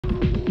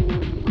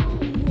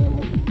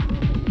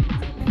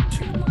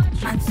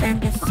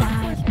send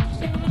aside.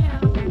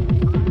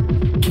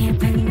 Can't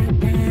bring me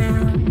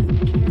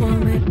down,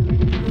 woman,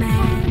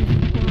 man.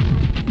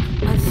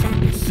 I'll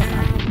send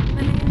aside.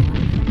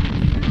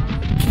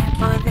 Can't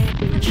put that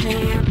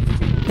jam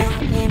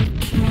back in the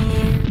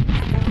can.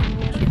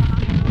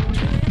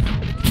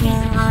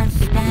 Can't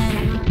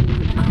understand,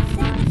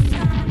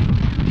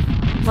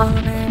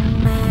 woman,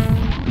 man.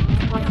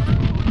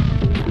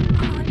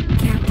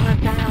 Can't put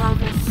that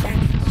over sex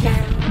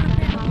jam.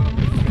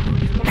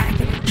 Back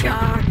in the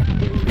jar,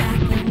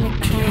 back in the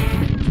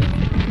can.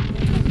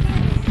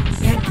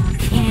 Yeah, the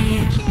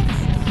can.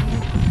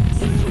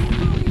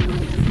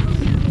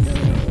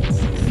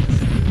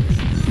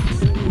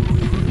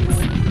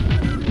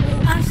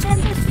 I'll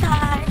send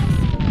aside.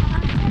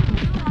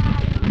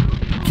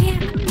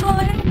 Can't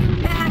put it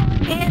back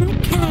in the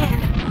can.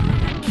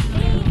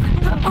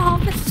 For all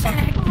the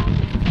sex.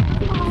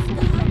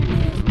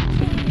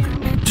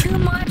 And too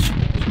much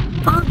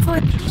fun for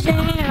the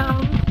jam.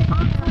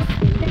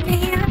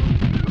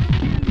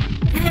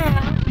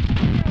 Yeah,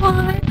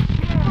 what?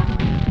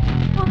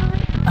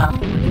 Oh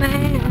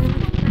man,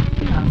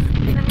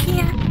 you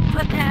can't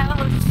put that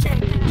old sex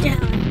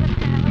jam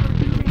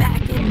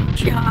back in the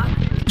jar.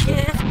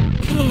 Just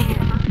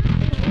can't.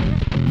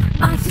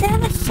 I'll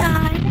set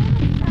aside.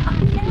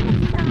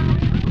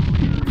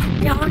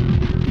 Don't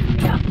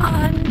you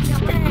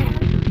understand?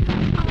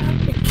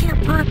 You can't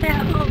put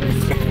that old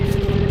sex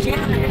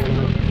jam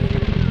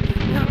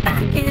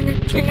back in the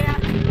jar.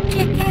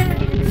 You can't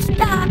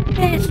stop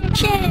this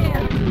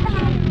jam.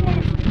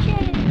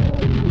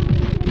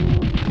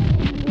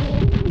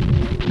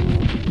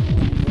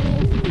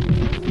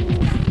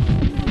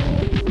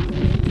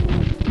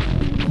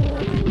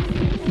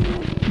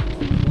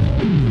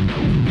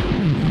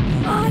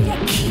 Oh, you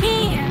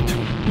can't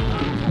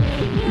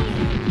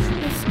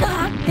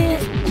stop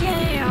this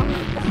jam.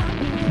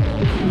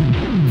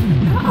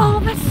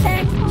 Over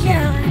sex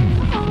jam.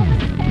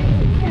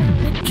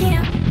 You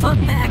can't put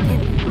back in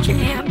the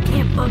jam.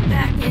 Can't put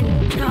back in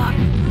the jar.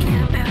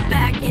 Can't put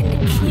back in the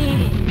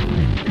can.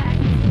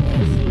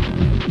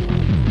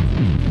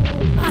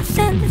 I'll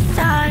send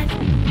aside.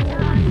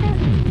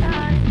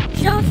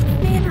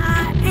 Josephine, I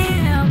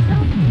am.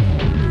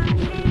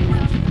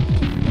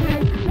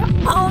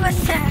 Over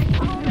sex.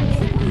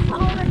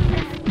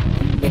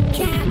 You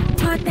can't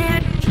put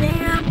that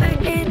jam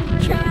back in the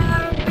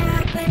jar,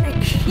 back in the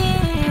can.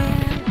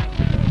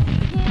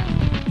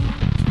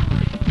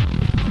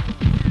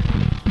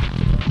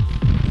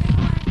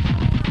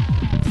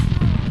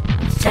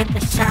 Set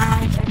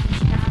aside.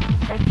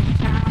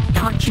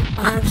 Don't you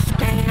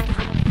understand?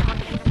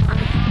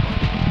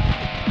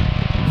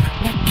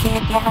 You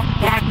can't get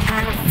that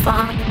kind of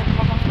fun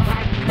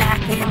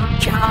back in the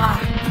jar.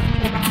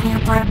 You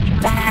can't put it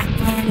back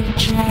in the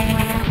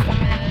jam.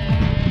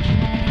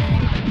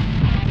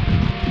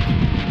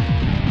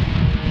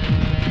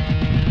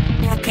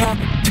 You can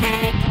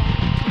take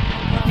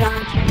your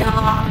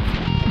dog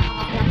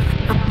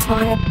and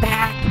put it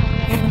back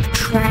in the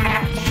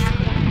trash.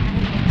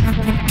 You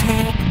can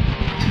take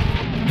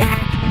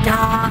that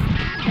dog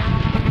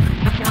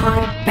and put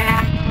it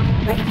back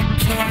with the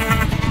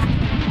cat.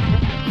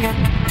 You can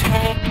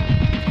take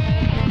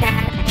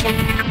that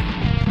jam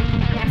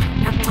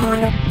and put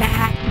it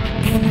back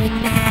in your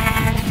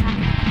nest.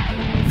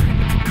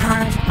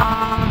 Cause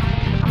all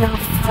your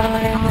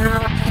food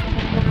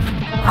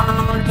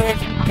all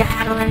this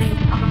gathering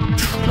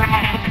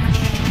trash.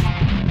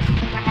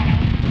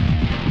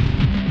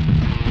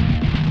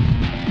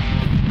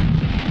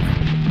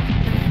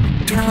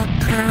 Your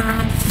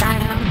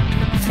concept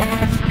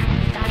says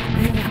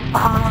you're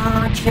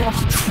all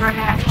just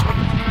trash.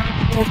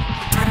 Just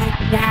take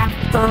that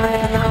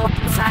food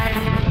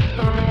outside.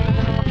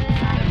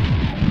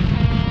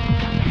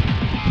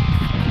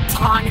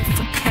 Pawn it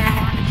for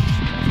cash.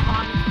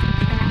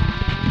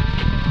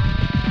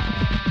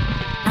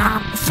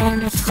 I'm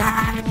set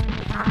aside.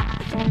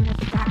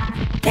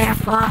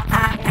 Therefore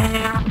I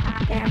am.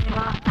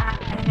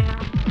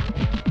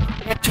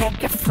 You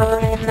take your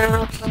foot and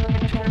loose.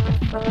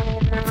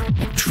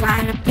 You try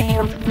to be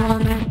a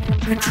woman.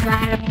 You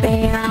try to be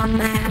a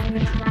man.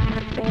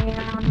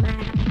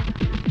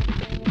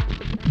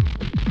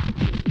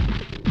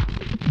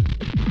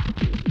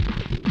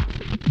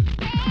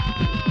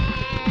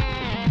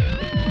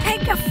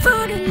 Take your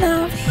foot and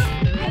loose.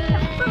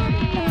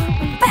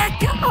 Back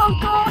to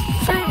Uncle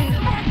Sam.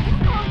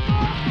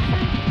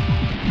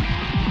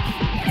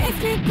 If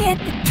you get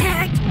the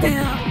tax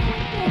bill,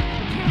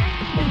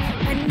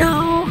 I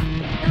know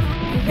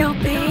you'll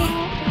be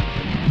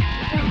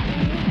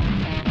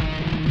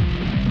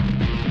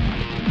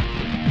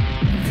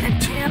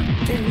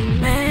contented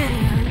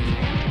man.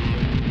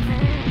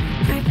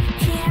 But you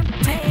can't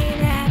pay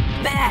that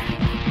back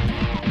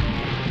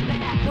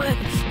with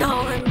a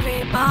stolen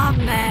rebar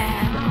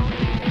man.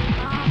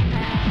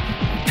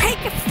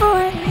 Take it for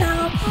a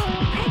look.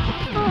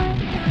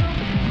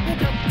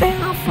 With a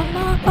bill from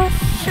Uncle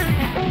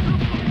Sam.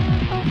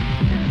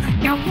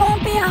 You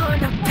won't be able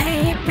to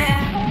pay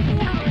back.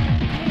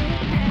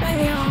 But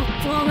the old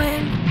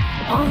woman,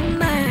 oh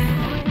man,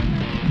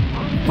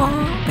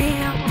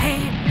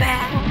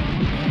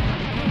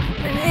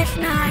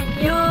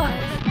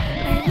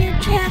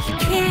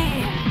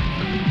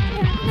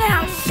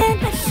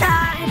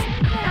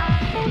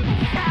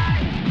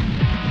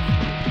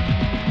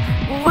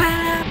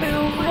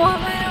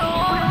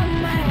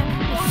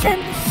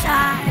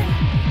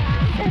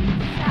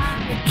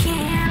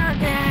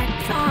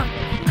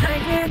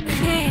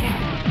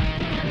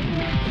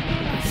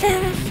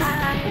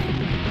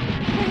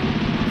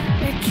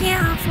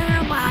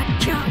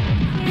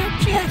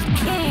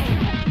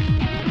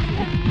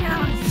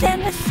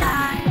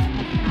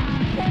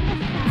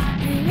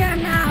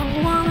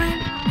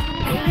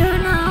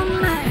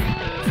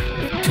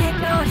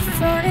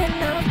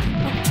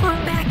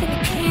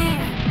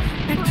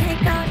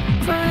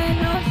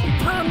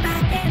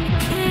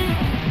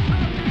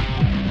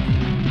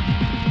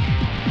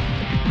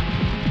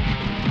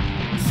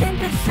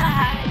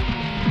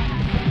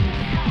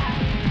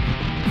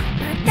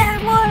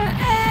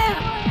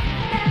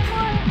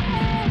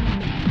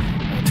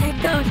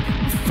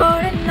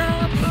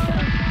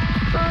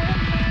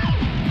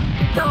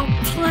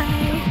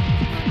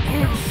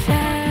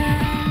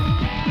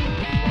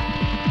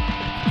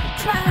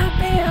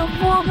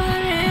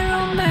 woman and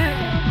a man.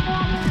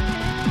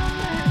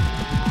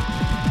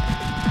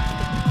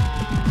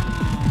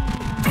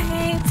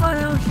 Pay for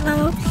those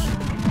loops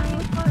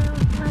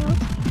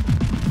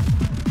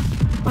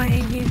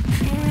when you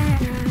can.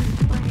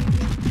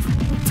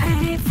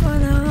 Pay for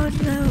those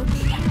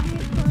loops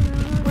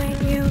when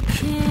you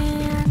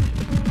can.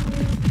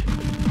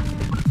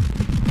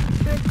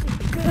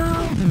 Go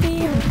be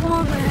a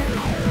woman,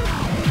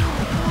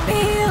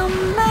 be a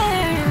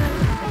man.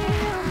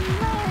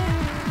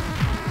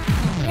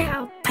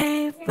 Yeah,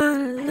 pay for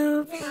the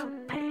loops,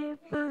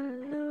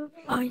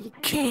 or you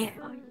can't.